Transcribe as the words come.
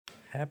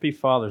Happy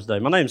Father's Day.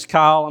 My name's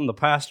Kyle. I'm the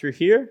pastor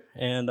here,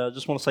 and I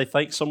just want to say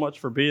thanks so much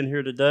for being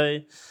here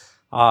today.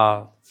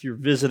 If you're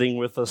visiting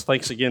with us,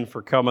 thanks again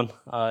for coming.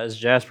 As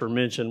Jasper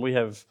mentioned, we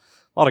have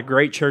a lot of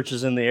great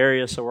churches in the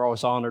area, so we're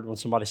always honored when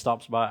somebody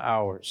stops by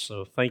ours.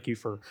 So thank you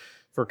for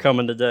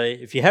coming today.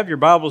 If you have your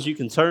Bibles, you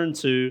can turn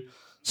to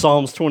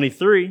Psalms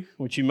 23,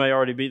 which you may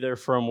already be there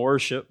from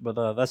worship,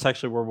 but that's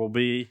actually where we'll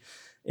be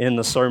in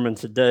the sermon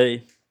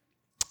today.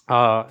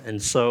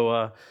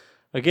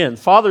 Again,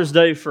 Father's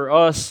Day for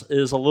us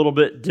is a little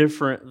bit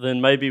different than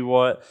maybe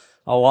what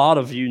a lot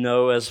of you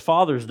know as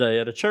Father's Day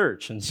at a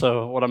church. And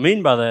so what I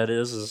mean by that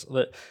is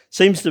that it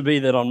seems to be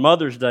that on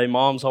Mother's Day,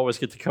 moms always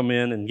get to come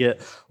in and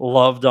get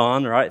loved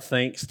on, right?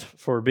 Thanks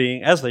for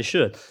being, as they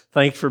should,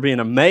 thanks for being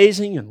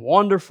amazing and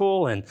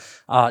wonderful and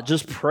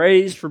just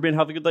praised for being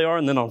how good they are.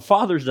 And then on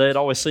Father's Day, it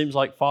always seems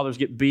like fathers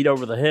get beat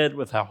over the head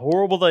with how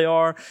horrible they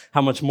are,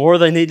 how much more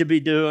they need to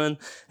be doing.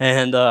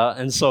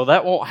 And so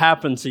that won't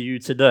happen to you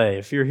today.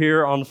 If you're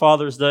here on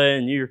Father's Day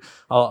and you're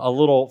feeling a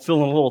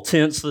little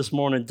tense this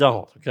morning,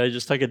 don't, okay?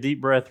 Just take a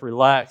deep breath,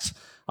 relax.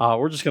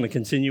 We're just going to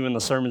continue in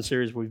the sermon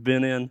series we've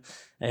been in.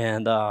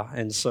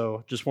 And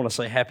so just want to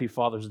say happy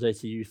Father's Day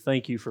to you.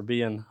 Thank you for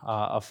being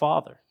a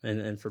father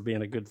and for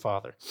being a good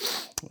father.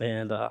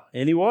 And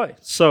anyway,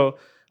 so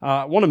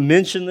I want to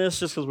mention this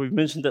just because we've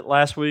mentioned it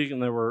last week and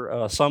there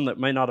were some that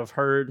may not have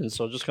heard. And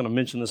so just going to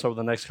mention this over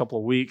the next couple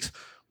of weeks.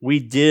 We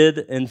did,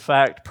 in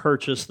fact,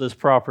 purchase this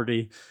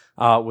property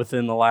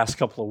within the last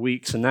couple of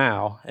weeks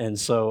now. And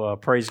so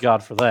praise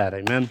God for that.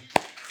 Amen.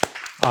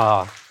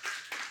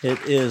 It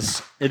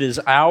is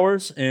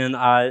ours, and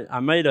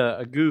I made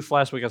a goof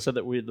last week. I said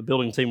that the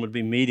building team would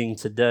be meeting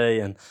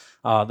today, and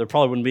there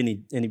probably wouldn't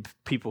be any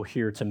people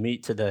here to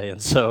meet today,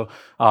 and so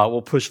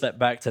we'll push that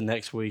back to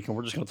next week, and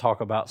we're just going to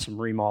talk about some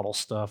remodel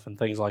stuff and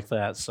things like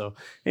that. So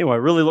anyway,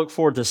 really look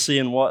forward to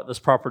seeing what this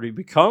property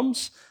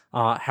becomes,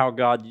 how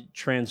God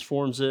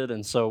transforms it,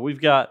 and so we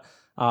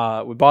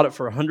bought it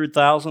for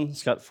 $100,000.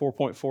 It's got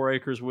 4.4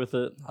 acres with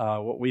it.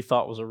 What we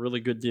thought was a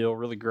really good deal,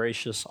 really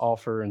gracious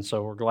offer, and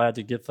so we're glad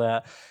to get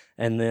that.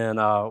 And then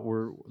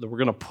we're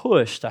going to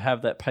push to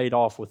have that paid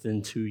off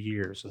within 2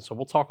 years. And so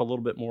we'll talk a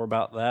little bit more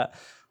about that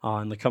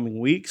in the coming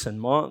weeks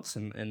and months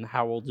and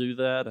how we'll do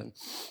that. And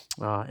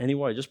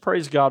anyway, just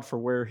praise God for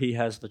where He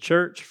has the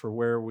church, for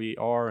where we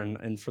are,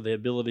 and for the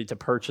ability to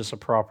purchase a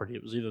property.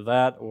 It was either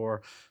that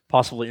or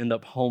possibly end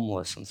up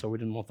homeless. And so we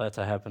didn't want that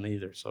to happen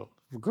either. So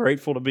we're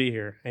grateful to be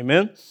here.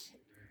 Amen?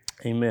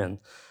 Amen.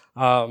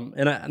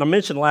 And I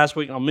mentioned last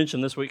week, and I'll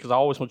mention this week because I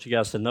always want you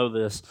guys to know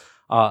this.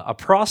 A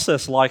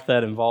process like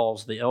that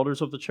involves the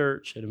elders of the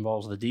church. It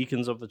involves the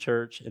deacons of the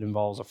church. It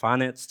involves a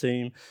finance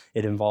team.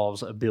 It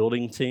involves a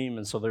building team.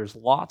 And so there's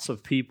lots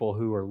of people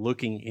who are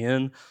looking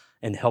in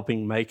and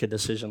helping make a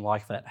decision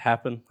like that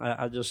happen.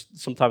 I just,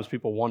 sometimes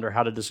people wonder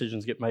how do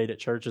decisions get made at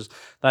churches.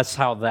 That's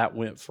how that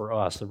went for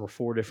us. There were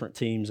 4 different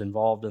teams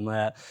involved in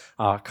that,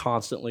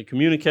 constantly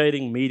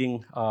communicating,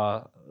 meeting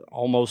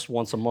almost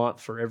once a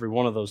month for every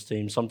one of those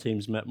teams. Some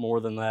teams met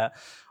more than that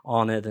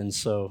on it, and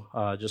so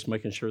just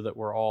making sure that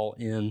we're all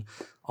in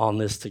on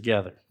this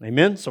together.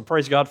 Amen? So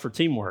praise God for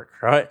teamwork,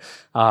 right?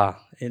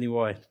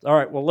 Anyway, all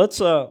right, well,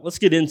 let's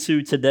get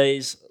into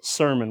today's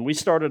sermon. We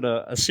started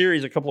a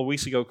series a couple of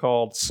weeks ago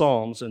called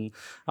Psalms, and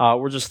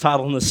we're just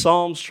titling the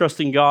Psalms,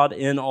 Trusting God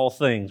in All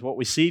Things. What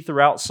we see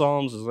throughout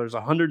Psalms is there's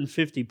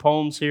 150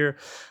 poems here.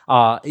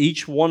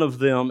 Each one of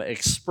them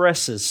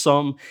expresses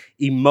some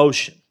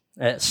emotion,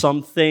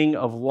 something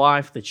of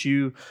life that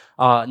you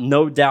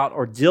no doubt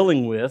are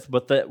dealing with,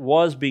 but that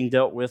was being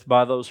dealt with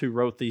by those who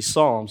wrote these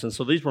Psalms. And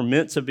so these were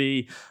meant to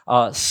be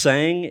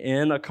sang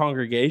in a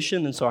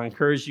congregation. And so I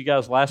encouraged you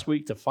guys last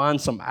week to find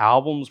some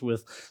albums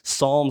with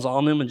Psalms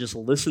on them and just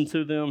listen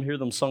to them, hear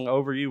them sung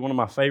over you. One of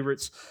my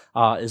favorites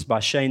is by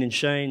Shane and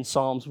Shane.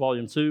 Psalms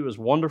Volume 2 is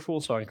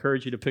wonderful, so I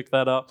encourage you to pick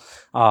that up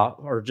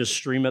or just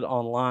stream it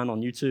online on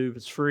YouTube.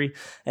 It's free.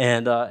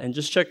 And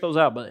just check those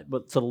out.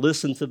 But to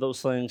listen to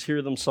those things,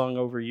 hear them sung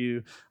over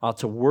you,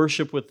 to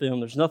worship with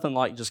them, there's nothing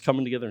like just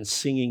coming together and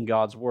singing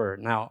God's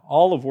Word. Now,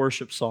 all of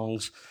worship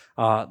songs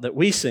that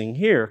we sing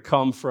here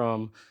come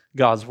from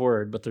God's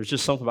Word, but there's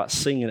just something about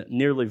singing it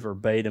nearly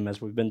verbatim,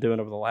 as we've been doing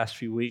over the last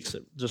few weeks,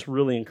 that just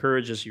really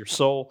encourages your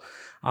soul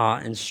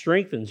and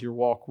strengthens your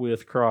walk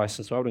with Christ.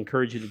 And so I would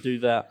encourage you to do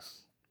that.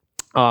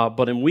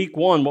 But in week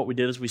 1, what we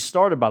did is we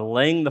started by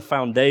laying the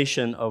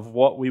foundation of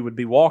what we would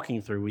be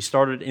walking through. We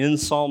started in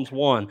Psalms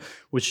 1,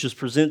 which just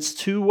presents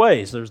 2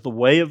 ways. There's the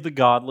way of the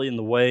godly and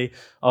the way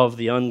of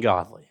the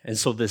ungodly. And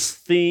so this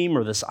theme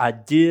or this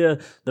idea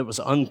that was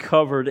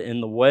uncovered in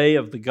the way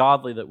of the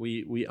godly that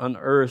we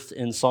unearthed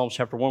in Psalms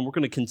chapter 1, we're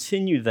going to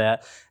continue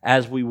that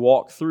as we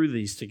walk through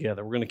these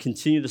together. We're going to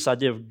continue this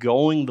idea of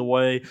going the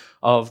way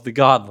of the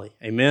godly.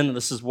 Amen?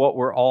 This is what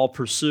we're all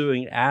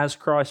pursuing as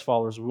Christ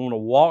followers. We want to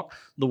walk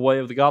the way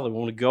of the godly. We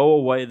want to go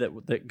a way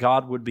that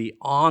God would be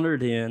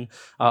honored in,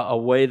 a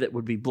way that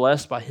would be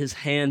blessed by His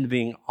hand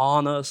being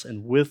on us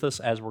and with us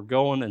as we're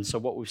going. And so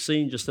what we've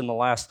seen just in the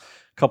last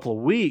couple of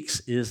weeks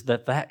is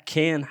that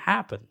can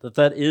happen,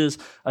 that is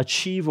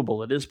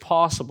achievable, it is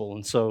possible.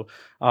 And so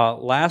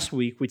last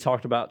week we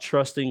talked about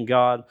trusting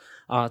God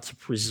to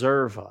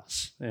preserve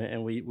us,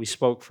 and we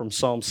spoke from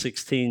Psalm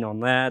 16 on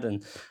that.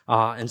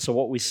 And so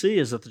what we see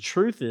is that the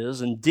truth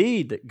is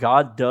indeed that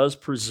God does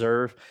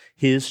preserve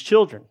His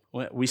children.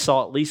 We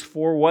saw at least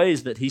 4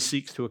 ways that He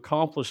seeks to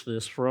accomplish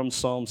this from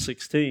Psalm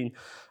 16.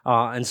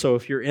 And so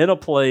if you're in a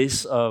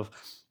place of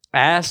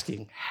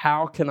asking,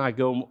 how can I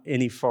go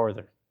any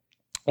farther?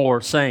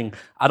 Or saying,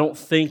 I don't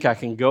think I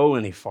can go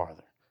any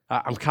farther.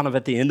 I'm kind of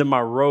at the end of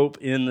my rope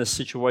in this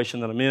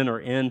situation that I'm in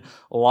or in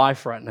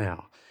life right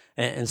now.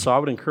 And so I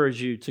would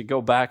encourage you to go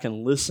back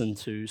and listen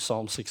to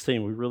Psalm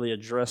 16. We really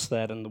address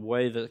that in the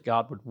way that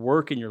God would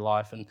work in your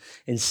life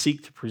and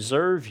seek to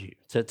preserve you,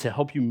 to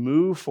help you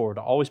move forward,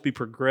 to always be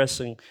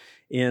progressing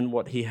in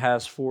what He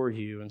has for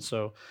you. And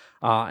so,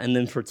 and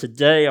then for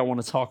today, I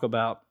want to talk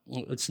about,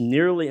 it's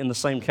nearly in the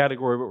same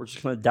category, but we're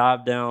just going to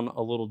dive down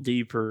a little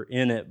deeper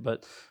in it.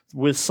 But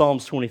with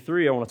Psalms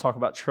 23, I want to talk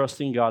about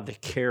trusting God to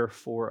care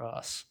for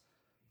us.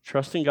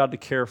 Trusting God to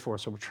care for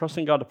us. So we're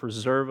trusting God to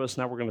preserve us.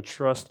 Now we're going to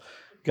trust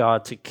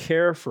God to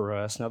care for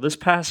us. Now this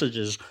passage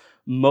is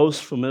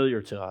most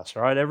familiar to us,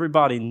 right?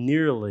 Everybody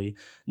nearly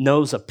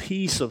knows a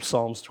piece of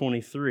Psalms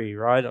 23,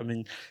 right? I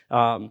mean,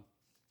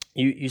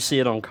 you see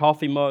it on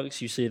coffee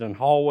mugs, you see it in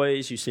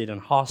hallways, you see it in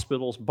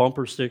hospitals,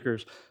 bumper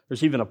stickers.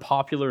 There's even a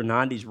popular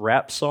 90s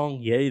rap song,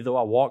 Yea, though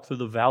I walk through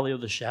the valley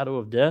of the shadow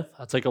of death,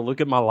 I take a look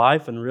at my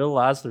life and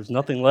realize there's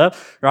nothing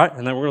left, right?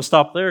 And then we're going to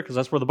stop there because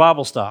that's where the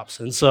Bible stops.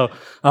 And so,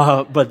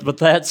 but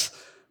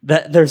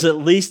there's at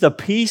least a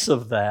piece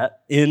of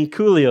that in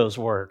Coolio's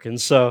work. And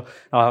so,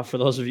 for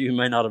those of you who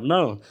may not have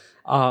known,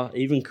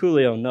 even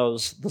Coolio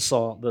knows the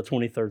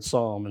 23rd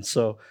Psalm. And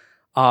so,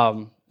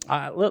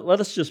 let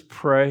us just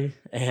pray,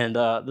 and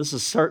this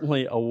is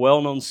certainly a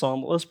well-known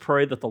psalm. Let's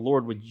pray that the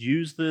Lord would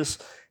use this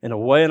in a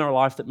way in our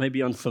life that may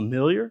be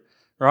unfamiliar,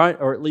 right?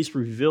 Or at least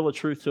reveal a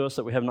truth to us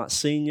that we have not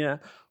seen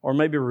yet, or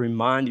maybe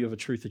remind you of a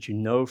truth that you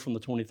know from the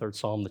 23rd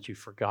Psalm that you've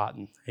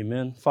forgotten.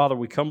 Amen. Father,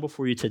 we come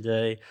before you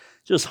today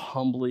just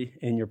humbly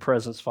in your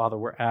presence. Father,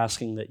 we're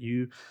asking that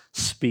you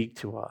speak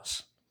to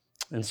us.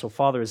 And so,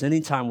 Father, as any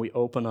time we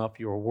open up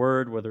your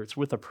word, whether it's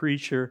with a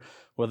preacher,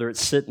 whether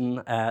it's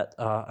sitting at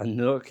a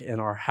nook in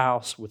our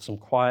house with some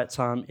quiet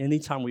time,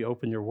 anytime we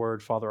open your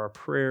word, Father, our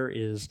prayer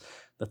is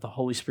that the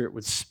Holy Spirit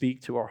would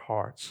speak to our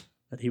hearts,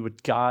 that He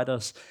would guide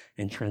us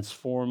and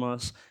transform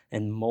us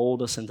and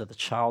mold us into the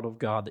child of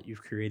God that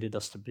you've created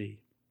us to be.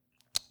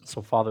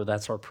 So, Father,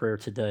 that's our prayer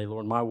today.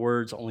 Lord, my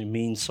words only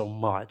mean so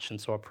much, and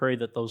so I pray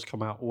that those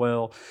come out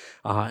well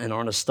and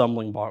aren't a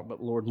stumbling block.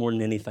 But, Lord, more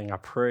than anything, I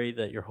pray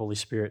that your Holy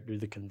Spirit do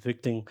the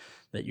convicting,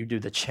 that you do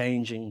the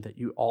changing, that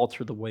you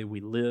alter the way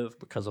we live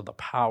because of the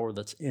power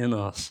that's in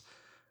us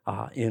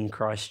in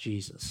Christ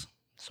Jesus.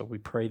 So we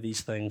pray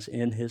these things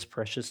in His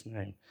precious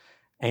name.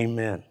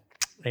 Amen.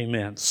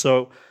 Amen.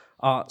 So,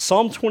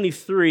 Psalm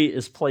 23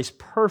 is placed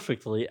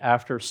perfectly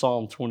after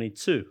Psalm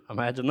 22.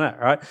 Imagine that,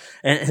 right?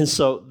 And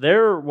so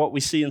there, what we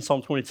see in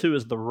Psalm 22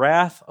 is the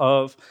wrath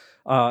of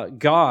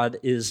God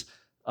is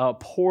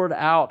poured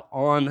out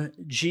on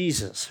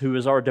Jesus, who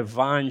is our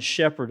divine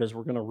shepherd, as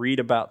we're going to read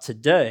about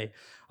today.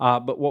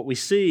 But what we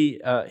see,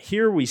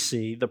 here we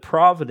see the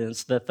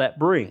providence that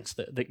brings,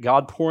 that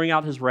God pouring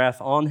out His wrath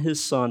on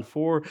His Son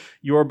for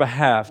your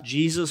behalf.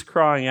 Jesus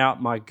crying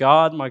out, my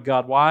God,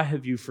 why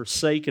have you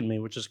forsaken me?"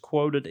 which is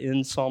quoted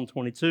in Psalm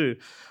 22,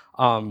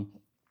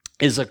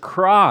 is the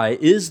cry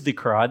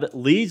that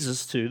leads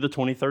us to the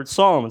 23rd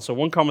Psalm. And so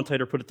one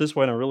commentator put it this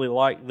way, and I really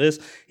like this.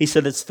 He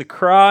said, it's the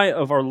cry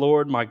of our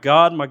Lord, my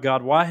God,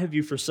 why have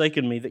you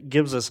forsaken me?" that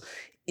gives us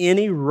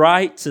any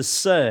right to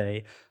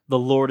say, "The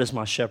Lord is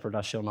my shepherd,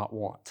 I shall not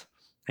want."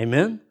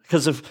 Amen?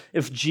 Because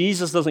if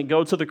Jesus doesn't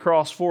go to the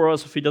cross for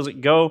us, if He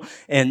doesn't go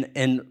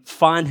and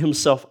find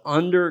Himself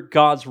under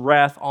God's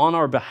wrath on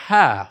our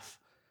behalf,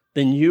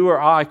 then you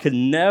or I could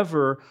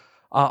never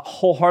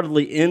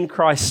wholeheartedly in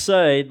Christ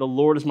say, "The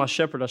Lord is my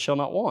shepherd, I shall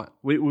not want."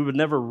 We would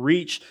never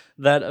reach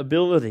that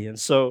ability. And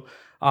so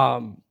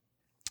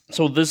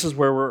this is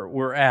where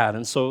we're at.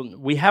 And so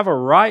we have a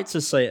right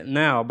to say it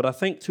now, but I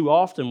think too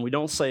often we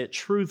don't say it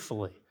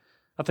truthfully.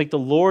 I think "the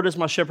Lord is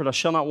my shepherd, I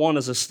shall not want"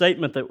 is a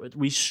statement that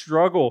we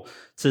struggle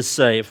to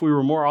say. If we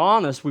were more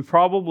honest, we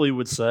probably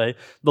would say,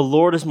 "The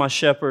Lord is my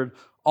shepherd,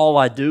 all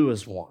I do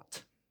is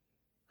want."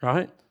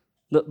 Right?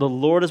 The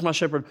Lord is my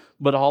shepherd,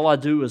 but all I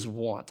do is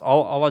want.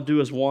 All I do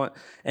is want.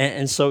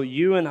 And so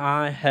you and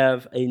I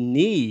have a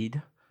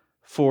need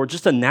for,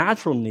 just a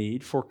natural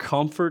need for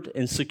comfort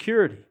and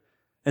security.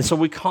 And so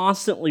we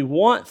constantly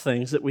want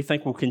things that we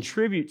think will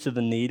contribute to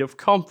the need of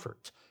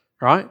comfort,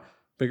 right?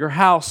 Bigger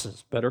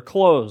houses, better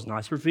clothes,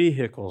 nicer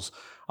vehicles,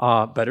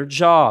 better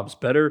jobs,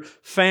 better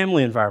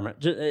family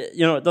environment.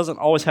 It doesn't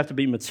always have to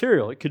be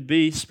material. It could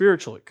be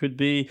spiritual. It could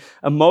be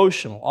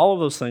emotional. All of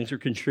those things are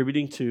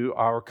contributing to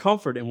our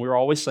comfort, and we're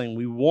always saying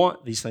we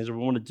want these things, or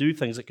we want to do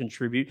things that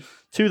contribute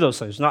to those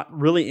things. Not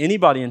really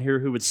anybody in here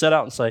who would set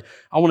out and say,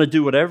 "I want to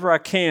do whatever I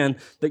can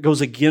that goes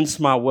against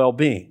my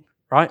well-being,"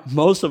 right?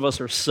 Most of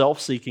us are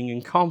self-seeking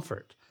in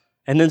comfort.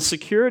 And then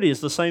security is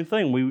the same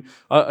thing.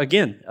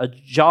 Again, a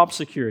job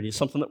security is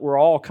something that we're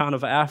all kind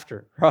of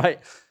after, right?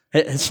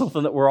 It's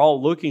something that we're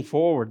all looking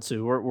forward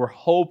to, we're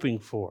hoping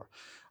for.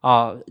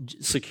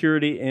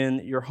 Security in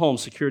your home,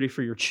 security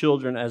for your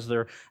children as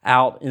they're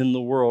out in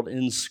the world,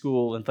 in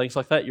school, and things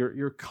like that.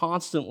 You're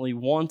constantly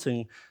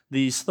wanting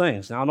these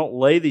things. Now, I don't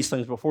lay these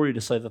things before you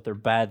to say that they're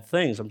bad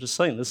things. I'm just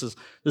saying this is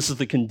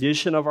the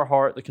condition of our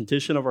heart, the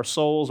condition of our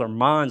souls, our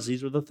minds.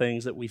 These are the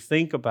things that we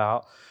think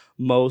about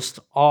most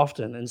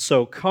often. And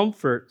so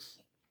comfort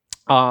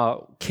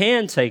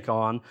can take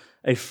on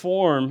a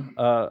form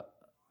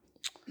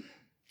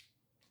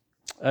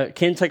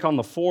can take on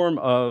the form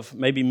of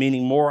maybe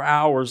meaning more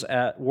hours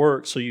at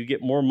work so you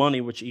get more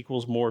money, which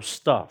equals more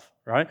stuff,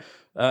 right?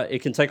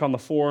 It can take on the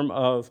form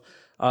of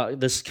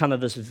this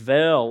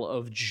veil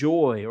of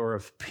joy or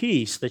of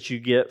peace that you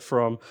get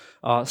from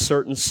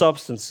certain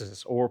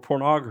substances or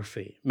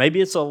pornography.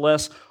 Maybe it's a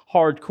less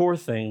hardcore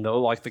thing,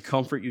 though, like the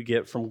comfort you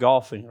get from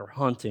golfing or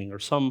hunting or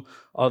some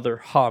other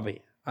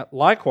hobby.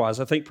 Likewise,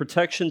 I think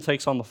protection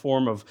takes on the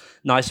form of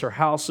nicer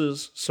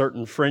houses,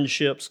 certain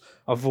friendships,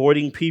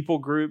 avoiding people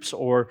groups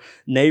or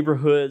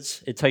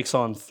neighborhoods. It takes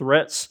on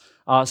threats.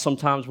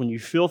 Sometimes when you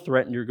feel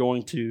threatened, you're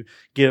going to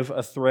give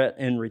a threat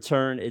in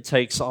return. It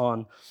takes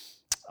on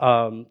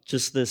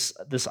just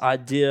this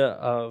idea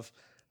of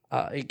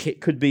it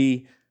could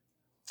be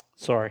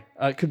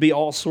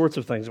all sorts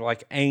of things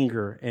like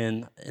anger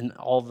and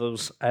all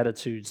those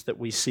attitudes that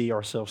we see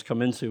ourselves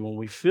come into when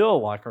we feel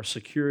like our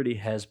security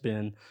has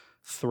been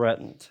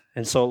threatened.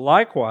 And so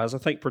likewise, I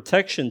think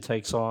protection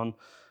takes on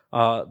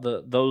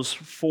those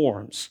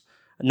forms.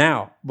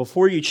 Now,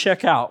 before you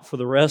check out for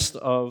the rest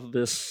of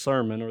this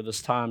sermon or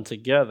this time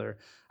together,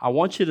 I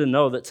want you to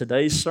know that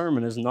today's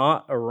sermon is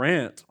not a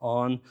rant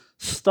on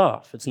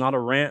stuff. It's not a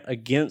rant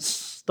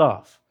against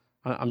stuff.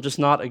 I'm just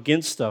not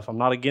against stuff. I'm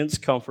not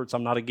against comforts.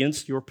 I'm not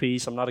against your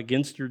peace. I'm not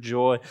against your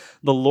joy.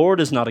 The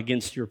Lord is not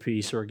against your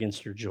peace or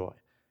against your joy.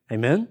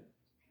 Amen?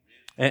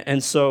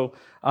 And so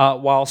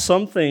while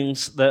some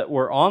things that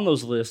were on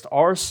those lists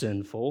are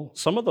sinful,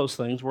 some of those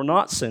things were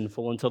not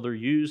sinful until they're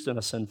used in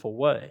a sinful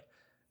way.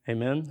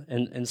 Amen?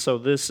 And so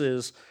this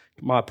is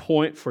my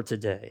point for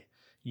today.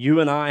 You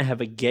and I have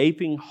a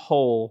gaping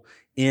hole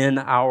in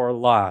our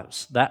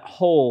lives. That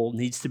hole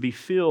needs to be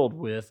filled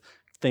with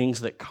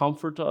things that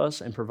comfort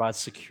us and provide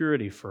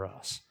security for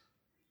us.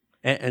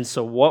 And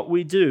so what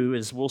we do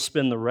is we'll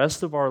spend the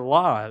rest of our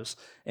lives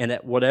and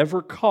at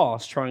whatever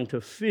cost trying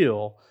to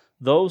fill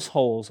those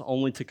holes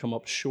only to come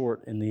up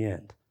short in the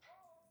end.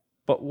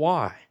 But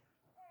why?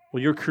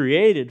 Well, you're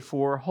created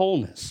for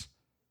wholeness.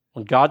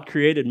 When God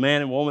created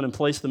man and woman and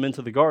placed them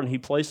into the garden, He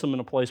placed them in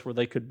a place where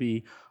they could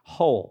be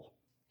whole,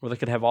 where they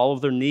could have all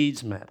of their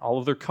needs met, all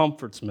of their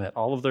comforts met,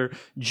 all of their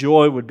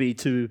joy would be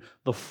to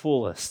the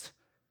fullest.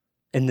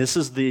 And this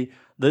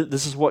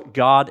is what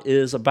God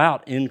is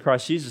about in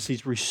Christ Jesus.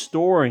 He's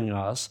restoring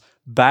us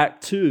back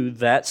to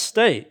that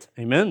state.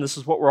 Amen? This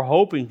is what we're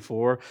hoping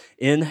for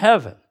in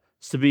heaven.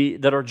 It's to be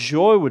that our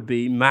joy would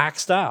be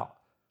maxed out,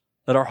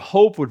 that our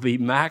hope would be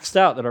maxed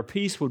out, that our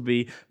peace would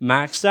be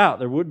maxed out.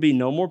 There would be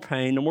no more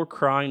pain, no more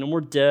crying, no more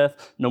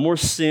death, no more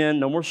sin,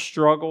 no more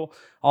struggle.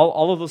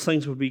 All of those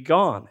things would be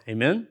gone.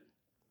 Amen?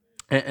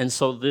 And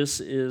so this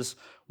is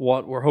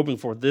what we're hoping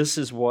for. This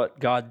is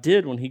what God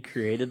did when He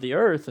created the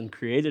earth and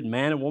created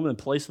man and woman and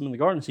placed them in the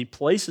gardens. He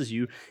places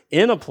you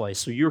in a place.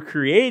 So you're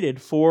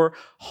created for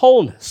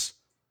wholeness.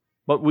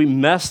 But we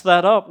mess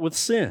that up with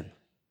sin.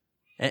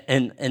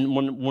 And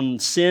when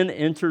sin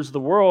enters the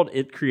world,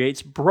 it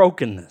creates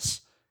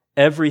brokenness.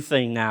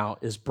 Everything now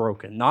is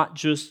broken. Not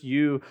just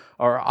you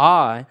or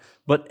I,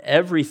 but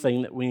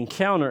everything that we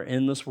encounter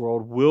in this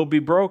world will be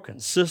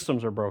broken.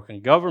 Systems are broken.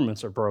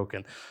 Governments are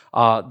broken.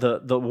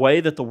 The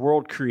way that the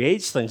world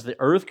creates things, the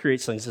earth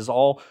creates things, is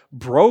all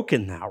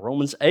broken now.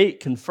 Romans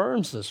 8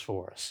 confirms this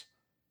for us.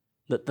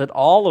 That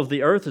all of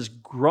the earth is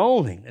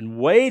groaning and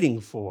waiting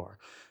for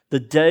the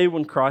day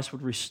when Christ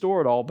would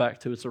restore it all back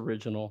to its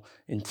original,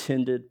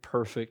 intended,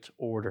 perfect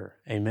order.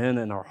 Amen?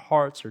 And our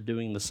hearts are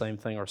doing the same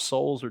thing. Our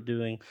souls are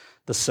doing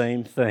the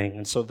same thing.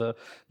 And so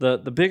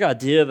the big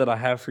idea that I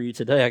have for you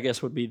today, I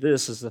guess, would be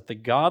this, is that the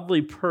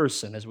godly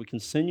person, as we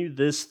continue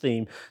this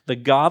theme, the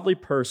godly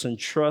person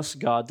trusts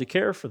God to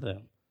care for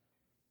them.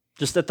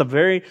 Just at the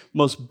very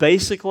most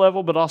basic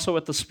level, but also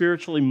at the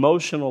spiritual,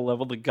 emotional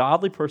level, the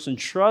godly person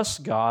trusts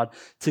God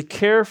to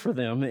care for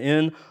them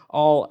in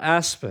all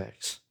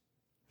aspects.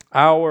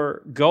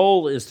 Our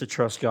goal is to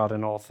trust God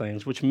in all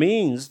things, which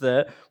means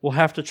that we'll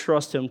have to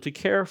trust Him to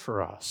care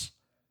for us.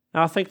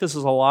 Now, I think this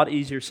is a lot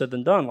easier said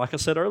than done. Like I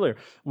said earlier,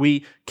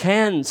 we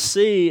can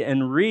see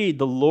and read,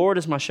 "The Lord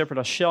is my shepherd,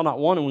 I shall not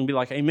want," and we can be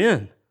like,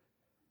 amen.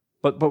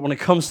 But when it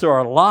comes to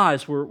our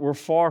lives, we're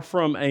far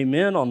from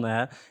amen on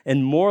that,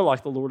 and more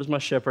like, "The Lord is my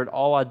shepherd,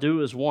 all I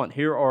do is want."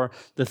 Here are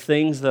the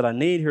things that I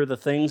need. Here are the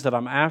things that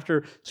I'm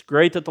after. It's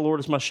great that the Lord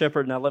is my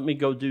shepherd. Now let me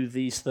go do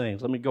these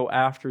things. Let me go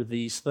after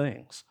these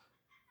things.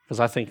 Because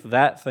I think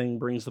that thing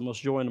brings the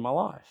most joy into my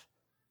life.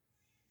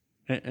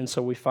 And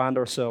so we find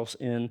ourselves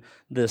in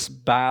this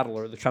battle,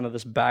 or the kind of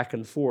this back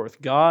and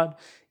forth. God,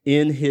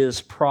 in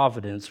his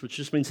providence, which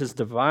just means his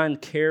divine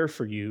care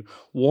for you,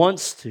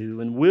 wants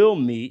to and will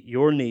meet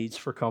your needs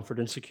for comfort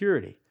and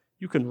security.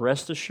 You can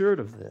rest assured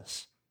of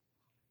this.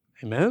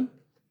 Amen?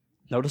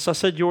 Notice I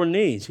said your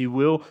needs. He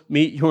will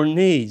meet your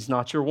needs,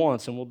 not your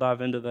wants, and we'll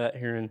dive into that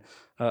here in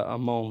a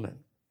moment.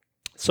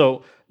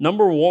 So,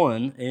 number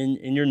one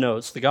in your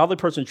notes, the godly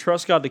person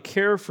trusts God to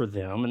care for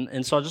them.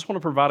 And so I just want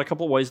to provide a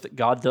couple of ways that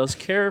God does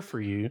care for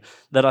you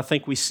that I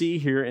think we see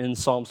here in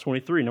Psalms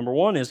 23. Number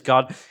one is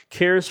God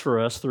cares for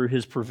us through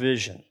his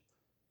provision.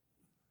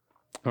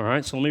 All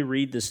right, so let me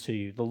read this to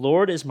you. The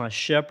Lord is my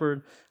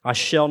shepherd, I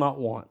shall not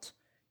want.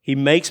 He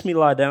makes me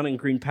lie down in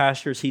green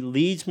pastures. He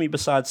leads me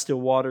beside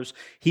still waters.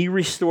 He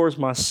restores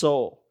my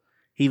soul.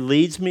 He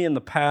leads me in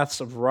the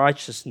paths of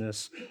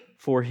righteousness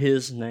for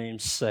his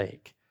name's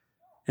sake.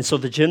 And so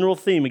the general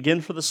theme, again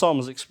for the psalm,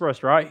 is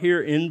expressed right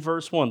here in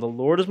verse 1. The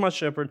Lord is my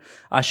shepherd,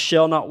 I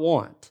shall not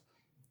want.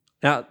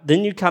 Now,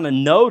 then you kind of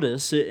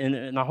notice,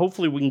 and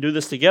hopefully we can do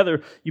this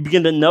together, you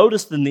begin to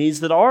notice the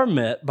needs that are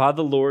met by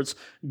the Lord's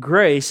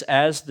grace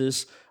as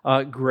this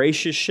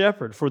gracious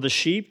shepherd. For the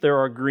sheep, there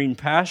are green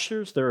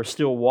pastures, there are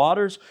still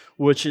waters,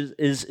 which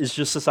is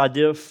just this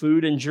idea of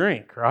food and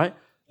drink, right?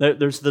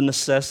 There's the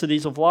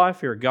necessities of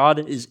life here. God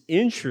is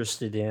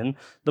interested in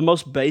the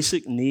most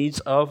basic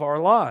needs of our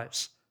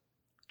lives.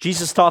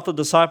 Jesus taught the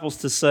disciples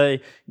to say,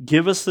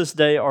 "Give us this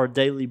day our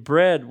daily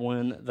bread,"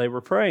 when they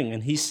were praying.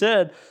 And he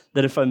said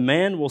that if a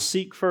man will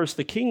seek first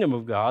the kingdom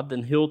of God,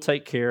 then he'll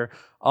take care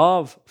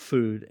of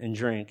food and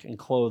drink and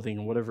clothing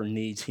and whatever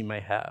needs he may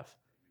have.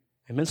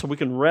 Amen. So we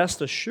can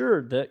rest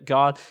assured that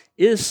God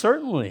is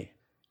certainly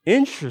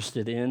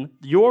interested in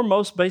your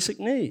most basic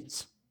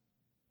needs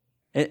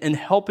and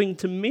helping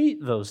to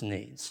meet those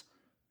needs.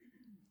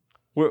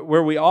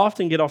 Where we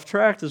often get off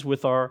track is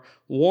with our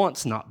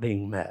wants not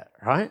being met,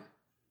 right?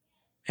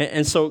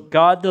 And so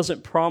God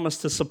doesn't promise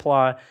to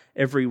supply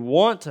every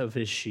want of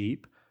his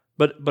sheep,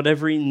 but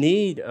every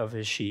need of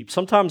his sheep.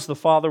 Sometimes the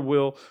Father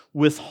will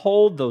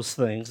withhold those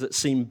things that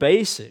seem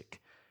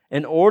basic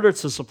in order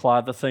to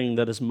supply the thing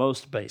that is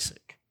most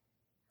basic.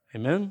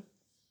 Amen?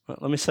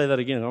 Let me say that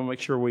again. I want to make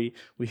sure we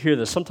hear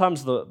this.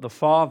 Sometimes the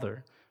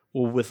Father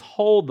will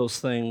withhold those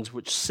things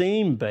which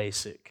seem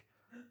basic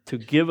to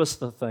give us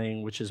the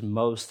thing which is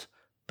most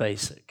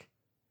basic.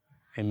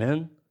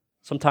 Amen?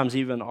 Sometimes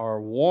even our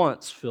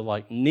wants feel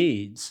like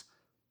needs,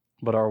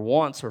 but our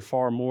wants are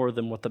far more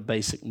than what the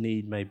basic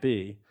need may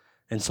be.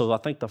 And so I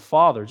think the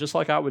Father, just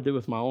like I would do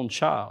with my own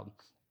child,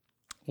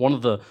 one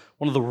of the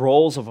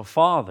roles of a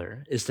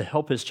father is to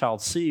help his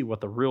child see what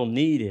the real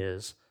need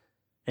is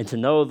and to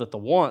know that the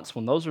wants,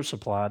 when those are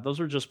supplied, those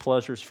are just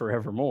pleasures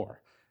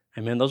forevermore.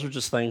 Amen. Those are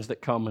just things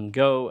that come and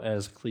go,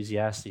 as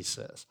Ecclesiastes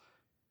says.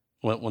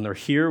 When they're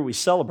here, we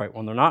celebrate.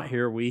 When they're not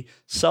here, we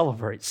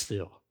celebrate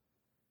still.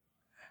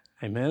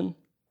 Amen?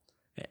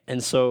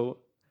 And so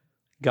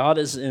God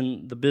is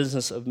in the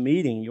business of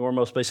meeting your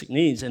most basic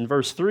needs. In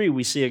verse 3,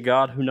 we see a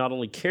God who not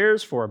only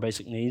cares for our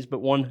basic needs, but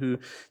one who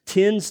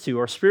tends to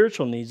our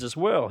spiritual needs as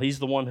well. He's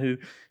the one who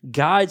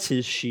guides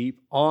his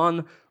sheep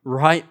on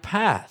right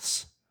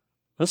paths.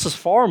 This is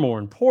far more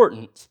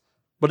important,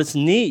 but it's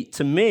neat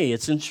to me.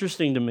 It's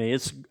interesting to me.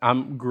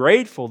 I'm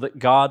grateful that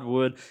God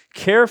would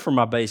care for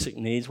my basic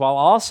needs while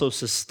also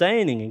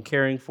sustaining and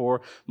caring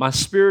for my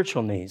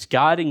spiritual needs,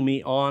 guiding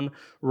me on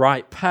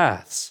right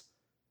paths.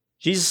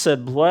 Jesus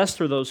said, "Blessed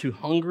are those who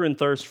hunger and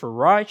thirst for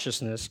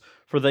righteousness,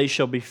 for they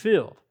shall be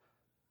filled."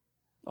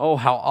 Oh,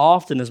 how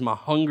often is my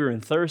hunger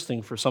and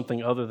thirsting for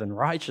something other than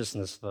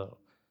righteousness, though?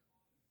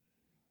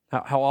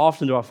 How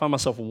often do I find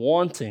myself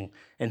wanting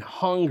and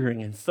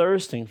hungering and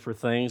thirsting for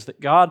things that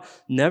God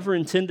never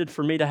intended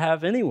for me to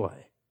have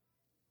anyway?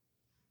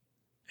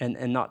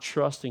 And not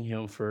trusting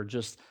him for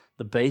just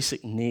the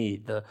basic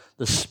need, the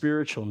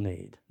spiritual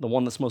need, the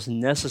one that's most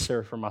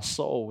necessary for my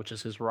soul, which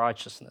is his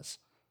righteousness.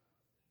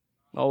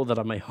 Oh, that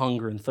I may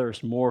hunger and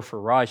thirst more for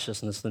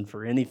righteousness than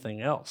for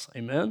anything else.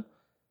 Amen?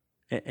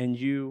 And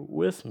you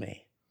with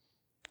me.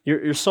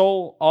 Your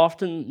soul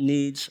often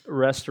needs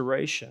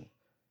restoration.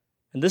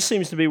 And this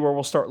seems to be where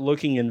we'll start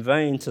looking in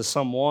vain to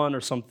someone or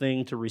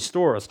something to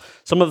restore us.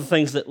 Some of the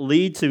things that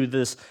lead to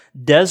this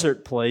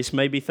desert place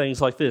may be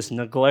things like this: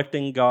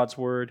 neglecting God's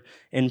word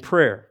and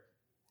prayer,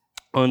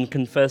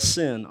 unconfessed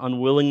sin,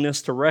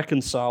 unwillingness to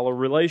reconcile a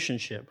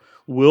relationship,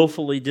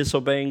 willfully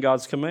disobeying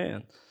God's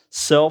command,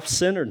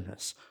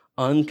 self-centeredness,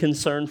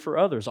 unconcern for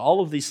others. All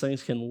of these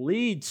things can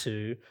lead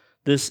to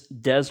this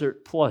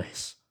desert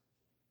place,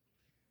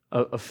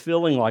 a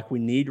feeling like we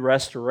need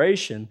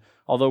restoration,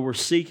 although we're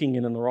seeking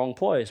it in the wrong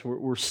place.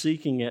 We're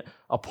seeking it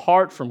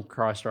apart from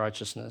Christ's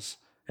righteousness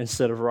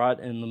instead of right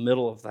in the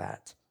middle of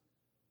that.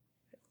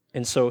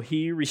 And so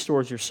he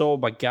restores your soul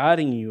by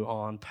guiding you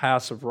on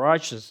paths of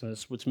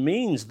righteousness, which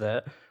means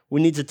that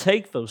we need to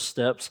take those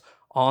steps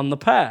on the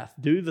path,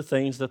 do the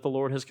things that the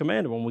Lord has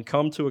commanded. When we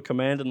come to a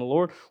command in the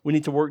Lord, we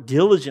need to work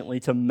diligently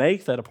to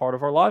make that a part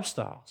of our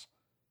lifestyles,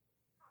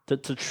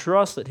 to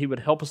trust that he would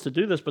help us to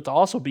do this, but to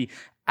also be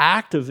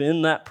active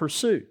in that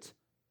pursuit.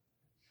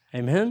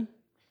 Amen?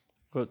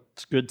 But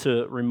it's good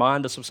to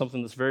remind us of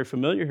something that's very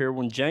familiar here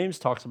when James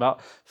talks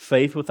about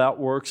faith without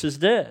works is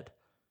dead.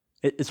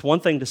 It's one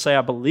thing to say,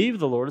 I believe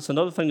the Lord. It's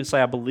another thing to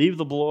say, I believe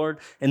the Lord,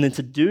 and then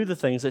to do the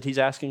things that he's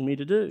asking me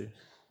to do.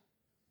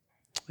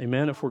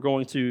 Amen? If we're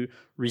going to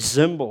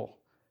resemble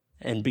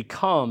and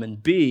become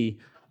and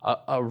be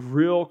a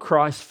real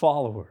Christ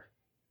follower,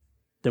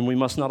 then we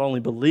must not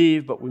only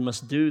believe, but we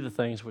must do the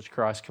things which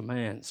Christ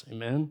commands.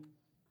 Amen?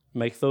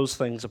 Make those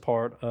things a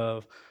part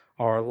of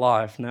our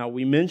life. Now,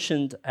 we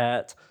mentioned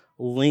at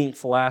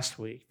length last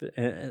week,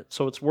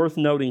 so it's worth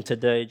noting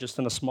today, just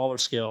on a smaller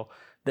scale,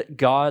 that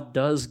God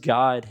does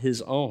guide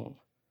his own,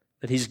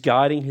 that he's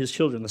guiding his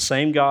children. The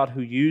same God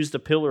who used a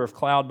pillar of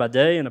cloud by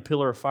day and a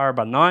pillar of fire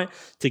by night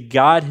to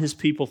guide his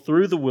people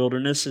through the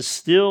wilderness is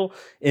still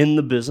in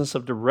the business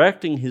of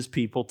directing his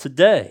people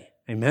today.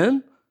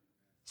 Amen?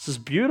 This is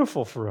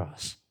beautiful for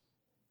us.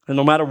 And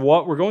no matter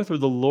what we're going through,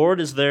 the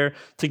Lord is there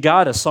to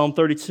guide us. Psalm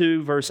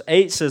 32 verse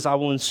 8 says, I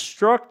will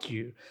instruct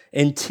you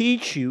and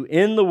teach you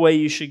in the way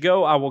you should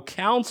go. I will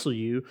counsel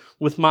you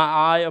with my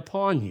eye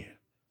upon you.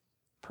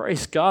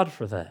 Praise God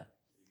for that.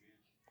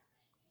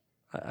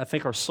 I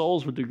think our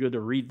souls would do good to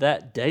read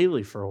that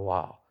daily for a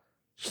while.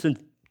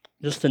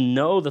 Just to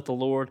know that the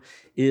Lord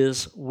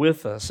is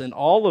with us. And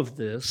all of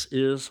this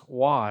is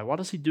why. Why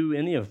does he do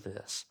any of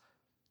this?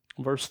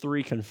 Verse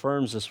 3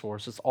 confirms this for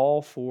us. It's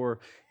all for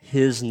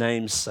his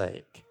name's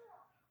sake.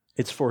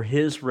 It's for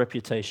his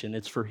reputation.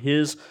 It's for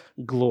his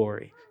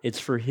glory. It's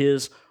for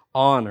his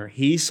honor.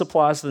 He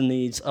supplies the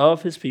needs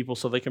of his people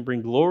so they can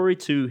bring glory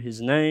to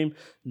his name.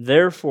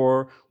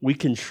 Therefore, we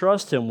can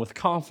trust him with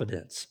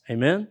confidence.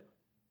 Amen?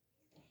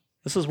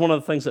 This is one of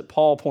the things that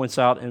Paul points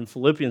out in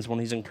Philippians when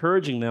he's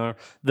encouraging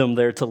them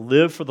there to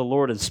live for the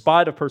Lord in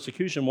spite of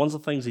persecution. One of the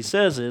things he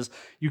says is,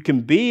 you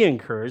can be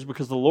encouraged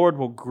because the Lord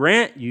will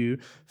grant you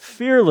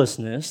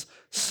fearlessness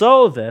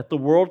so that the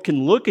world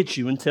can look at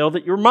you and tell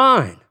that you're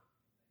mine.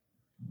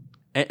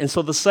 And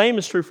so the same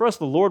is true for us.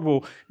 The Lord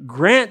will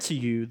grant to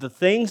you the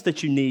things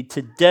that you need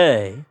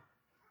today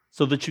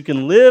so that you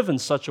can live in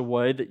such a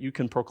way that you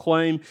can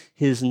proclaim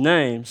his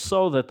name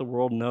so that the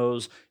world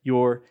knows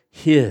you're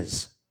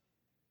his.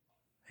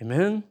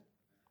 Amen?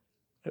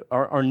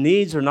 Our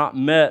needs are not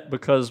met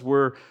because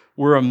we're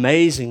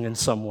amazing in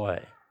some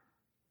way.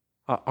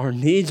 Our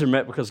needs are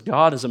met because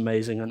God is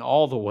amazing in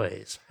all the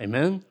ways.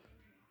 Amen?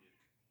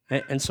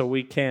 And so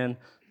we can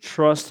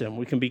trust him.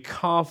 We can be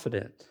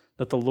confident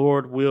that the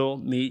Lord will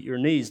meet your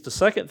needs. The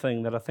second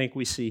thing that I think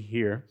we see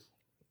here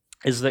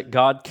is that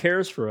God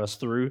cares for us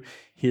through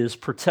his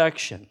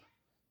protection.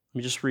 Let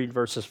me just read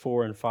verses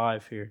 4 and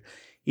 5 here.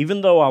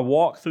 Even though I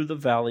walk through the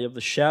valley of the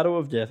shadow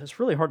of death, it's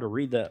really hard to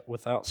read that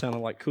without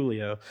sounding like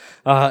Coolio.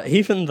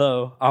 Even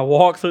though I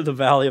walk through the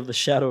valley of the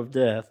shadow of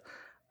death,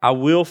 I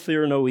will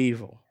fear no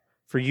evil,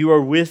 for you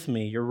are with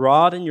me. Your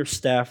rod and your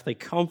staff, they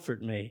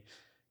comfort me.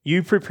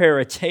 You prepare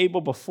a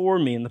table before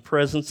me in the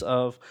presence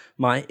of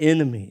my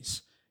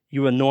enemies.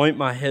 You anoint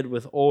my head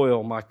with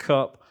oil, my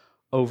cup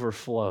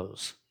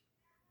overflows.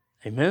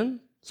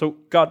 Amen? So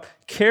God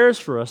cares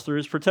for us through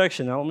his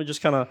protection. Now let me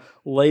just kind of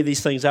lay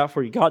these things out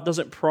for you. God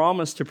doesn't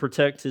promise to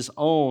protect his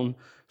own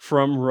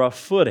from rough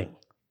footing.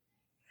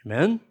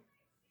 Amen?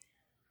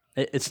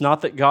 It's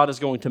not that God is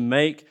going to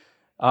make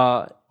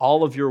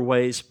all of your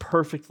ways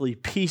perfectly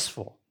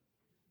peaceful.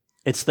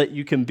 It's that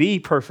you can be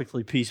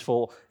perfectly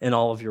peaceful in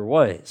all of your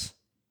ways.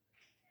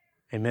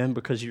 Amen?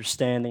 Because you're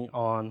standing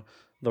on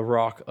the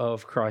rock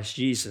of Christ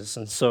Jesus.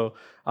 And so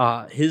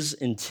his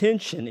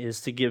intention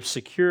is to give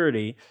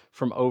security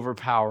from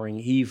overpowering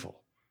evil.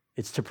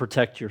 It's to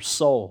protect your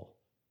soul.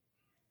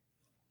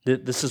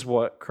 This is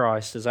what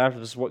Christ is after.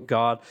 This is what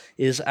God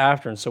is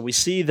after. And so we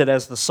see that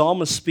as the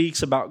psalmist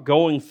speaks about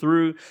going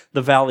through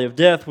the valley of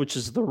death, which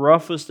is the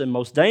roughest and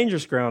most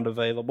dangerous ground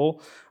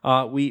available,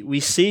 we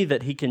see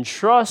that he can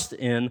trust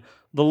in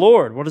the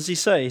Lord. What does he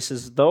say? He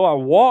says, though I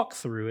walk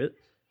through it,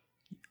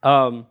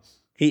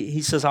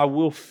 He says, I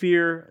will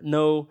fear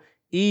no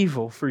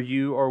evil, for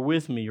you are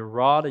with me. Your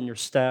rod and your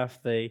staff,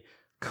 they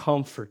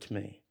comfort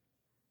me.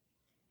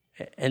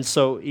 And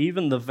so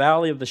even the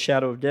valley of the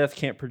shadow of death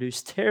can't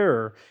produce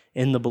terror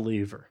in the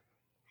believer.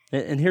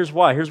 And here's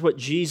why. Here's what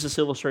Jesus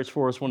illustrates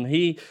for us when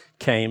he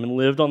came and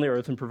lived on the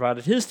earth and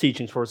provided his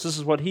teachings for us. This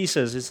is what he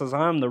says. He says,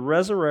 I am the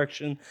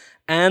resurrection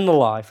and the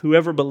life.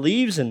 Whoever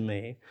believes in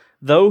me,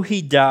 though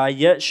he die,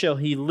 yet shall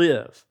he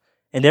live.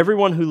 And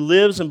everyone who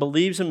lives and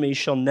believes in me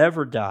shall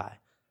never die.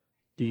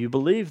 Do you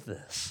believe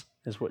this?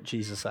 Is what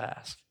Jesus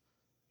asked.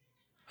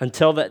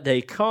 Until that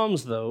day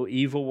comes, though,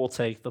 evil will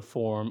take the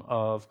form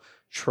of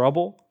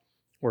trouble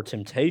or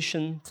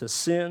temptation to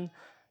sin,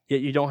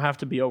 yet you don't have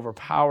to be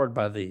overpowered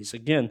by these.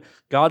 Again,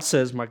 God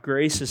says, my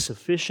grace is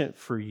sufficient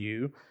for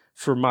you,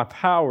 for my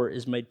power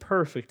is made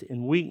perfect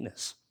in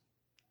weakness.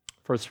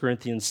 1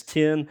 Corinthians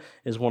 10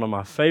 is one of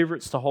my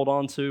favorites to hold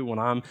on to when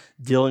I'm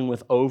dealing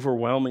with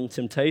overwhelming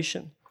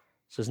temptation.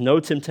 It says, no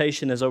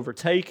temptation has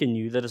overtaken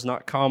you that is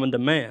not common to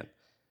man.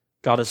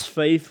 God is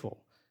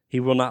faithful.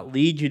 He will not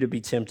lead you to be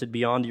tempted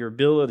beyond your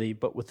ability,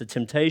 but with the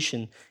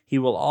temptation, he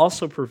will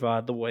also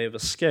provide the way of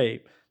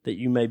escape that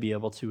you may be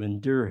able to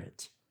endure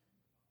it.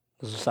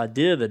 There's this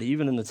idea that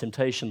even in the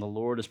temptation, the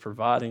Lord is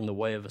providing the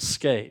way of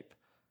escape.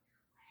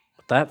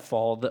 But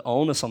the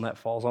onus on that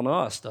falls on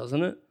us,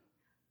 doesn't it?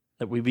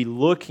 That we be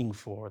looking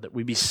for, that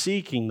we be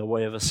seeking the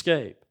way of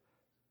escape.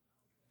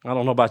 I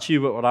don't know about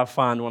you, but what I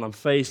find when I'm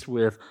faced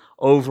with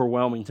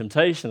overwhelming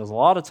temptation is a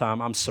lot of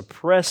time I'm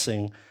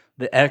suppressing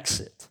the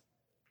exit.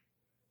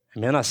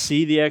 Amen. I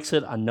see the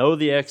exit. I know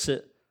the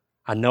exit.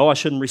 I know I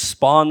shouldn't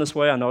respond this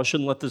way. I know I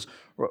shouldn't let this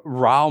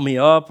rile me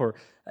up. Or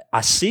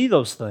I see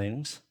those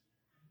things,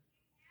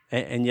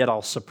 and yet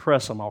I'll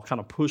suppress them. I'll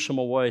kind of push them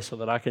away so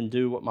that I can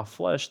do what my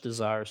flesh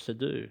desires to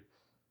do.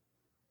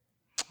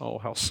 Oh,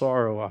 how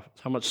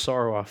much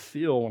sorrow I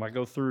feel when I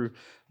go through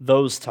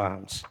those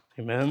times.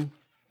 Amen.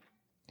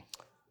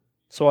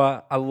 So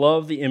I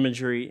love the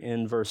imagery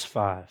in verse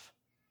 5.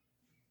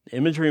 The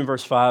imagery in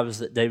verse 5 is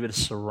that David is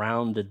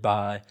surrounded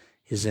by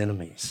his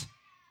enemies.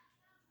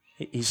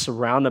 He's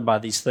surrounded by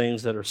these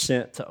things that are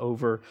sent to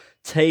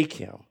overtake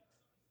him.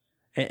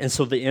 And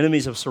so the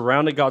enemies have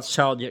surrounded God's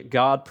child, yet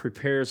God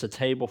prepares a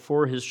table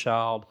for his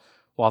child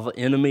while the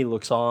enemy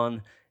looks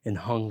on in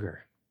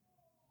hunger.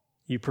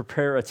 You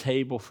prepare a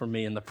table for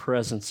me in the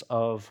presence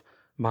of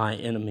my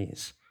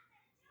enemies.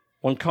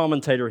 One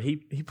commentator, he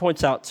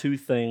points out two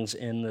things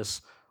in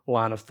this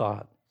line of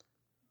thought.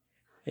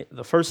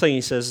 The first thing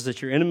he says is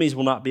that your enemies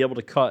will not be able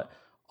to cut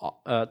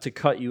off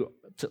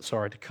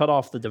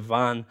the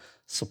divine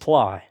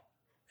supply.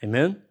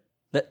 Amen?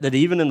 That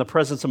even in the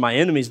presence of my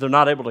enemies, they're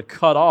not able to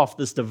cut off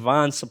this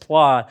divine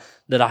supply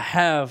that I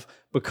have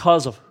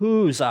because of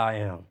whose I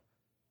am.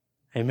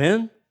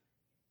 Amen?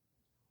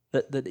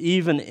 That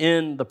even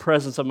in the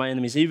presence of my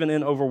enemies, even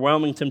in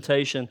overwhelming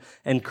temptation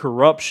and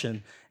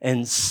corruption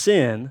and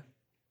sin,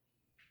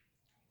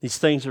 these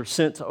things are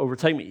sent to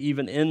overtake me.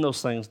 Even in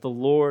those things, the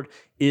Lord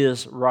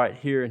is right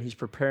here, and he's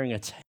preparing a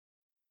table.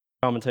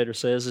 The commentator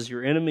says, is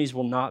your enemies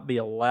will not be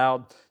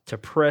allowed to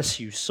press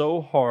you so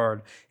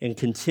hard and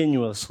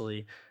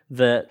continuously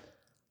that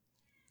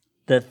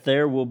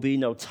there will be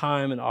no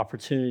time and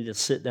opportunity to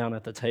sit down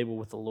at the table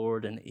with the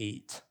Lord and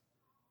eat.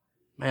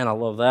 Man, I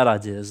love that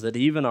idea, is that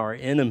even our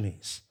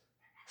enemies,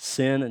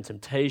 sin and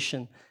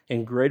temptation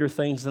and greater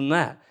things than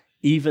that,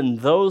 even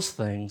those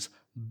things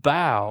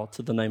bow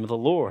to the name of the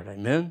Lord.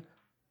 Amen?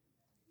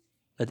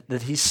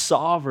 That he's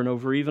sovereign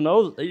over even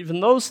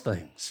those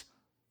things.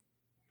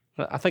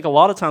 I think a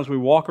lot of times we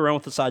walk around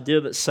with this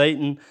idea that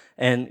Satan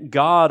and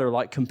God are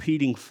like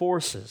competing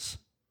forces.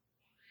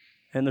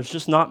 And there's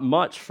just not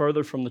much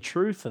further from the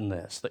truth in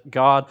this, that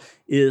God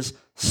is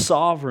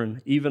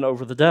sovereign even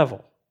over the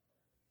devil.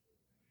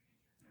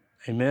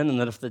 Amen? And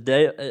that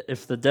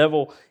if the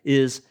devil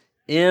is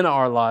in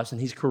our lives and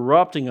he's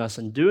corrupting us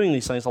and doing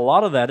these things, a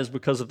lot of that is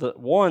because of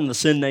the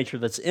sin nature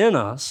that's in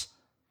us.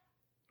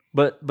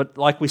 But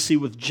like we see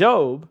with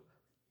Job,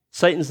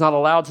 Satan's not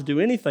allowed to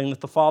do anything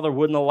that the Father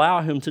wouldn't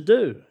allow him to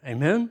do.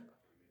 Amen?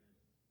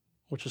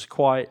 Which is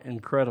quite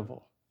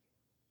incredible.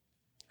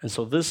 And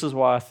so this is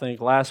why I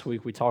think last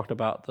week we talked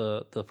about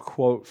the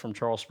quote from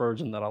Charles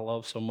Spurgeon that I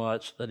love so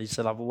much, that he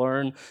said, I've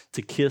learned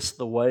to kiss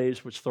the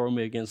waves which throw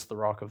me against the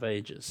rock of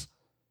ages.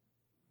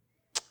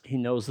 He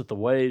knows that the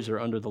waves are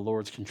under the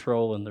Lord's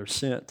control and they're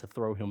sent to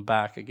throw him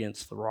back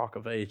against the rock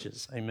of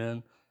ages.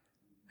 Amen?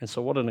 And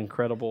so what an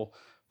incredible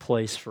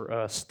place for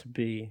us to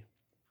be.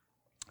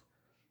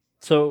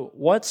 So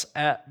what's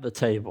at the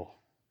table?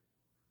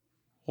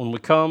 When we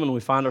come and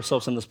we find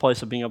ourselves in this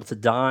place of being able to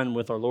dine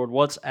with our Lord,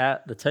 what's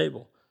at the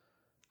table?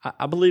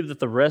 I believe that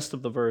the rest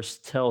of the verse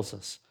tells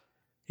us.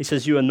 He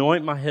says, you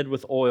anoint my head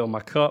with oil,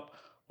 my cup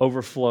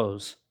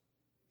overflows.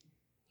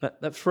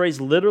 That phrase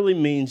literally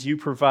means you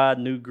provide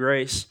new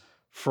grace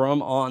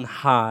from on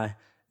high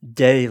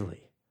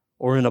daily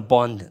or in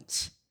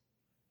abundance.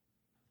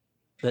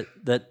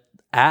 That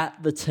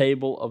at the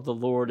table of the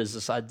Lord is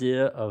this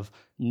idea of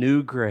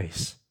new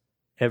grace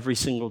every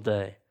single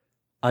day.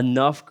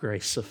 Enough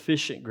grace,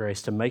 sufficient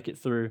grace to make it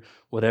through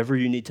whatever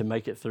you need to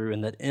make it through,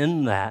 and that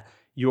in that,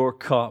 your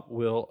cup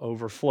will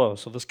overflow.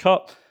 So this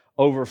cup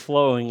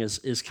overflowing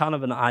is kind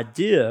of an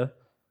idea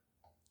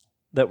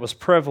that was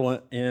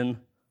prevalent in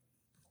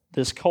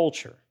this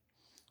culture.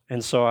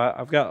 And so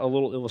I've got a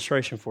little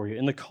illustration for you.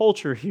 In the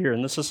culture here,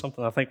 and this is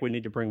something I think we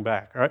need to bring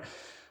back, all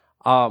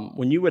right?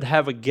 When you would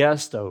have a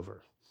guest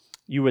over,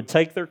 you would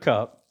take their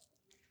cup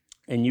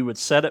and you would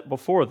set it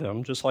before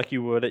them just like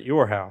you would at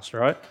your house,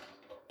 right?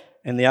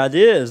 And the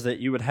idea is that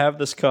you would have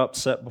this cup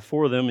set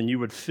before them and you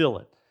would fill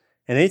it.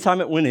 And anytime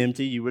it went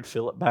empty, you would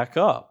fill it back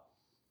up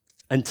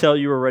until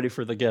you were ready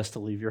for the guest to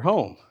leave your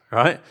home,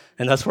 right?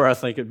 And that's where I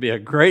think it'd be a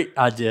great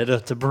idea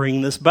to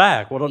bring this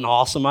back. What an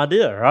awesome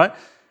idea, right?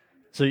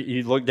 So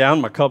you look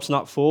down, my cup's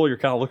not full, you're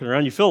kind of looking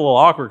around, you feel a little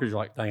awkward because you're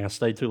like, dang, I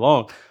stayed too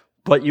long.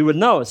 But you would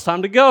know it's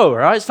time to go,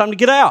 right? It's time to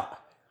get out.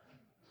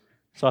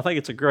 So I think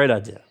it's a great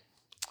idea.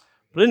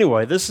 But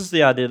anyway, this is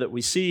the idea that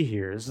we see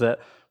here, is that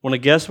when a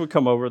guest would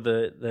come over,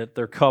 that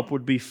their cup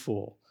would be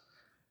full.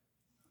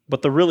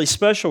 But the really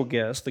special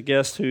guest, the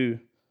guest who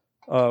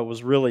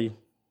was really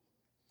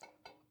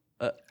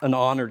an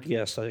honored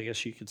guest, I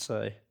guess you could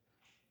say,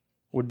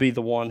 would be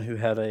the one who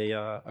had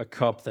a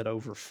cup that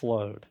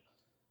overflowed.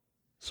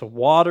 So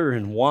water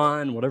and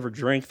wine, whatever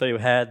drink they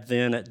had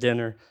then at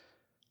dinner,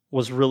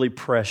 was really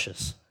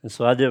precious. And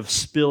so the idea of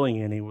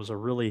spilling any was a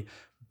really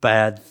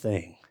bad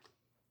thing,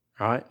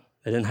 right?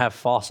 They didn't have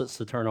faucets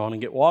to turn on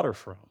and get water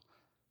from.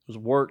 It was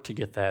work to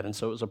get that, and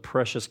so it was a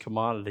precious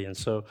commodity. And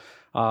so,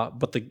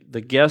 but the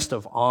guest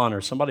of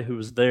honor, somebody who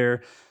was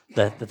there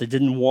that they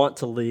didn't want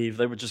to leave,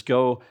 they would just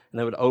go and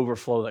they would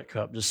overflow that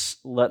cup,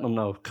 just letting them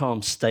know,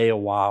 come stay a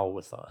while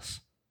with us,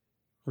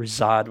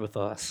 reside with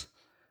us.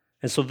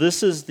 And so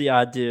this is the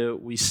idea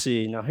we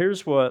see. Now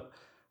here's what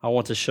I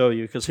want to show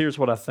you, because here's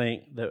what I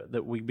think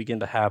that we begin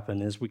to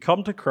happen is we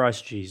come to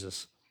Christ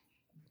Jesus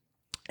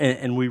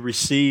and we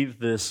receive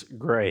this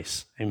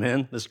grace,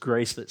 amen? This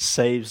grace that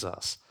saves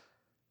us.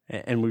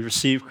 And we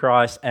receive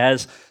Christ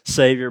as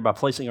Savior by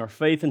placing our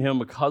faith in Him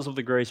because of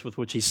the grace with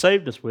which He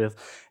saved us with.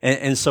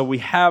 And so we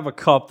have a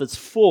cup that's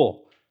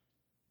full.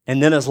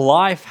 And then as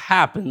life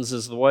happens,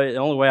 is the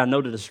only way I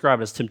know to describe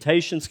it, as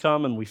temptations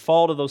come and we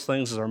fall to those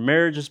things, as our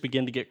marriages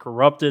begin to get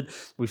corrupted,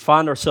 we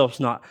find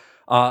ourselves not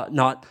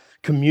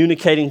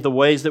communicating the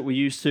ways that we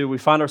used to. We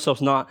find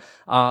ourselves not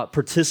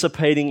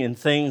participating in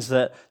things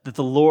that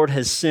the Lord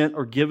has sent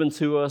or given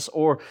to us,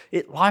 or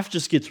life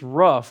just gets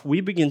rough.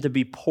 We begin to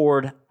be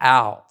poured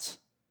out.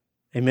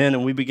 Amen.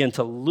 And we begin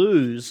to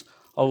lose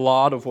a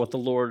lot of what the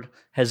Lord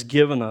has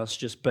given us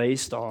just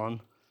based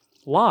on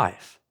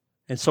life.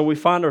 And so we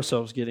find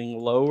ourselves getting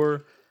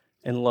lower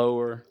and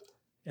lower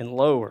and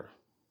lower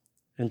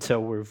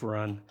until we've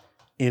run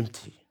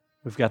empty.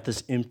 We've got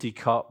this empty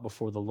cup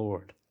before the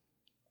Lord.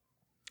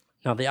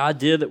 Now, the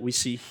idea that we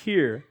see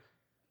here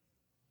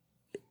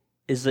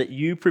is that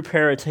you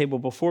prepare a table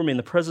before me in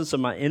the presence of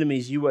my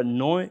enemies. You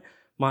anoint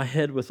my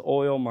head with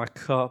oil, my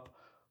cup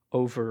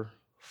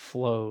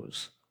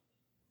overflows.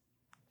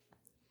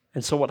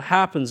 And so what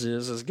happens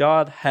is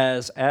God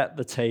has at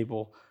the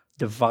table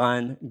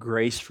divine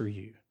grace for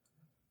you,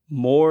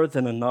 more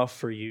than enough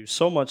for you,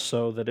 so much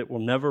so that it will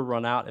never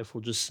run out if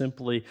we'll just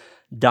simply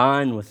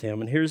dine with Him.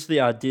 And here's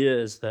the idea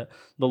is that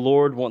the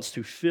Lord wants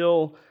to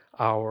fill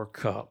our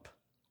cup.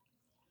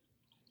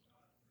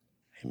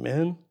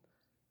 Amen.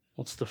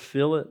 Wants to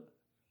fill it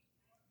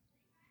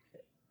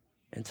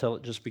until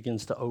it just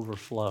begins to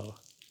overflow.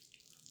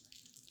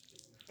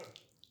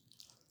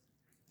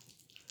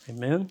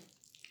 Amen.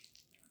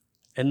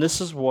 And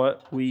this is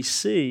what we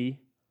see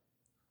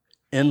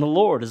in the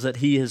Lord, is that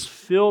He has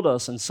filled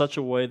us in such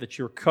a way that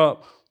your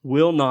cup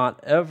will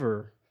not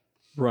ever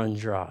run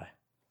dry.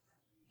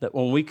 That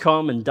when we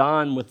come and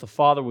dine with the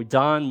Father, we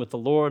dine with the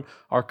Lord,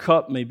 our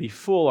cup may be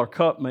full, our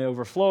cup may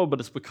overflow, but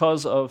it's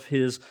because of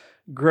His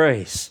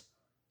grace.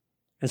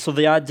 And so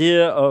the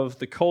idea of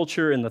the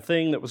culture and the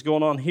thing that was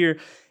going on here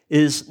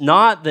is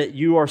not that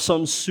you are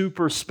some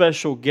super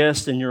special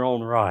guest in your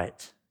own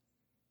right.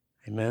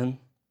 Amen.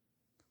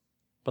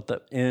 But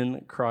that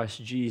in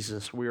Christ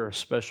Jesus, we are a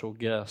special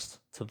guest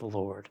to the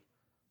Lord.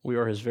 We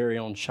are His very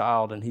own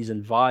child, and He's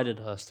invited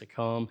us to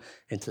come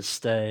and to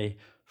stay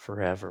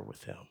forever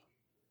with Him,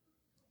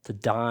 to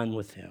dine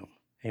with Him.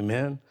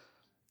 Amen.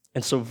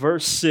 And so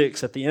verse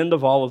 6, at the end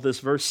of all of this,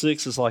 verse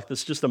 6 is like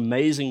this just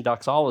amazing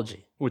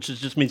doxology, which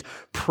just means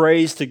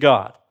praise to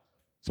God.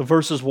 So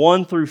verses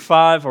 1 through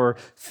 5 are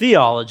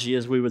theology,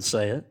 as we would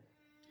say it.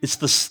 It's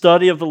the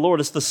study of the Lord.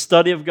 It's the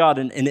study of God.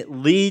 And it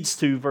leads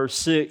to verse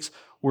 6,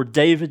 where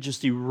David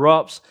just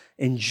erupts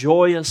in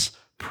joyous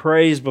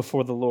praise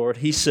before the Lord.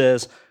 He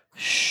says,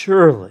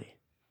 surely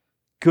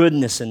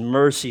goodness and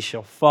mercy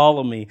shall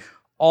follow me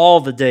all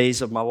the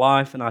days of my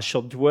life, and I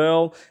shall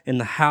dwell in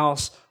the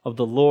house of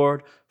the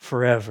Lord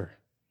forever.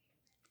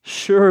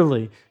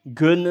 Surely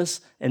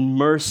goodness and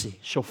mercy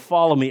shall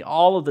follow me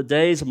all of the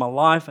days of my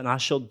life, and I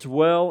shall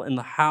dwell in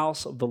the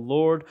house of the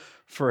Lord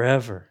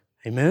forever.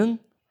 Amen?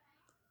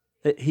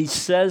 He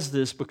says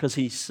this because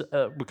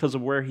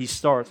of where he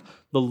starts.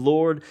 The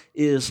Lord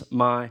is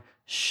my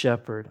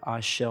shepherd, I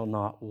shall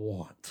not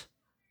want.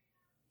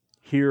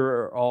 Here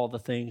are all the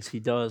things He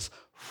does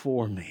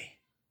for me,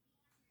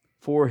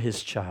 for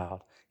His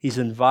child. He's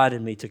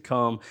invited me to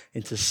come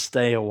and to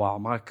stay a while.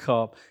 My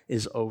cup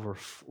is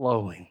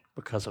overflowing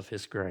because of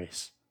His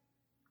grace.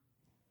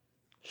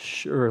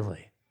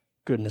 Surely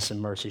goodness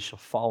and mercy shall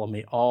follow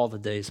me all the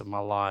days of my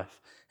life,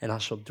 and I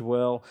shall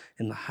dwell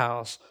in the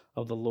house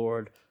of the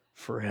Lord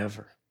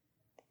forever.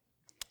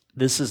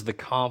 This is the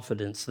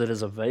confidence that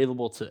is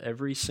available to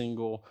every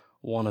single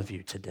one of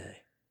you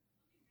today.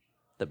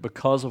 That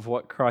because of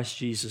what Christ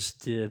Jesus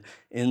did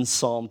in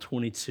Psalm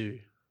 22,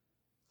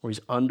 where He's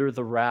under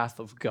the wrath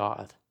of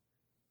God,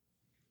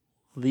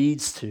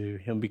 leads to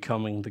Him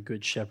becoming the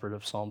good shepherd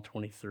of Psalm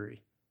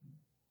 23.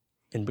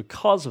 And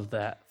because of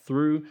that,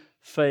 through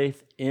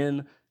faith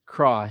in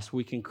Christ,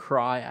 we can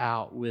cry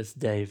out with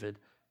David,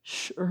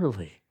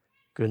 surely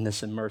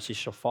goodness and mercy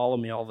shall follow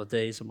me all the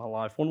days of my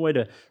life. One way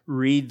to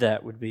read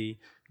that would be,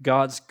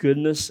 God's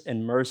goodness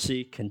and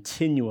mercy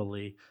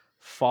continually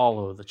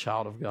follow the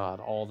child of God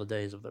all the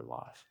days of their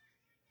life.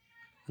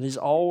 And He's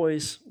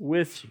always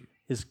with you.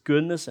 His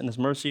goodness and His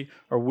mercy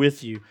are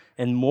with you.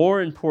 And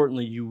more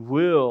importantly, you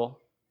will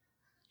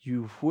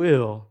you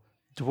will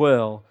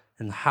dwell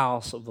in the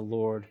house of the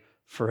Lord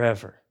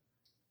forever.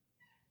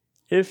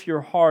 If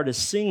your heart is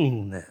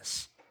singing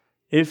this,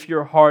 if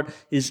your heart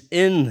is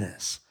in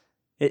this,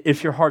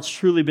 if your heart's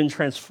truly been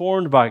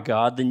transformed by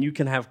God, then you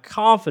can have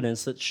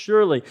confidence that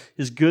surely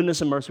His goodness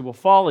and mercy will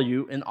follow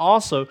you, and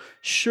also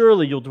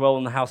surely you'll dwell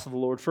in the house of the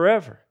Lord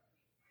forever.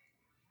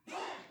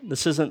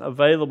 This isn't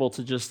available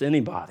to just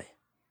anybody.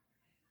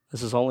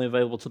 This is only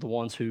available to the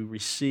ones who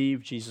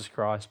receive Jesus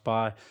Christ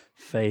by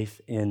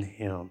faith in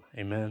Him.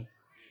 Amen.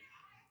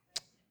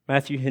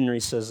 Matthew Henry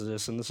says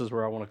this, and this is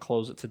where I want to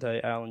close it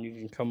today. Alan, you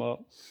can come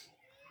up.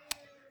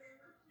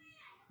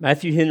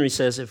 Matthew Henry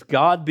says, if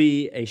God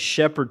be a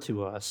shepherd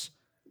to us,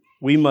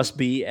 we must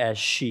be as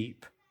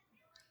sheep,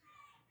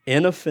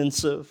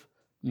 inoffensive,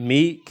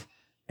 meek,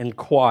 and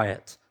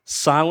quiet,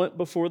 silent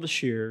before the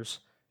shears,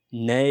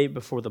 nay,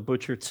 before the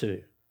butcher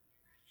too,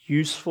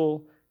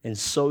 useful and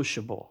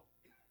sociable.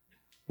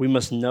 We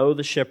must know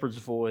the shepherd's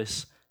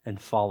voice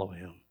and follow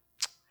him.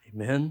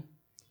 Amen.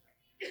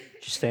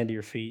 Would you stand to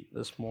your feet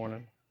this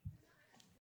morning?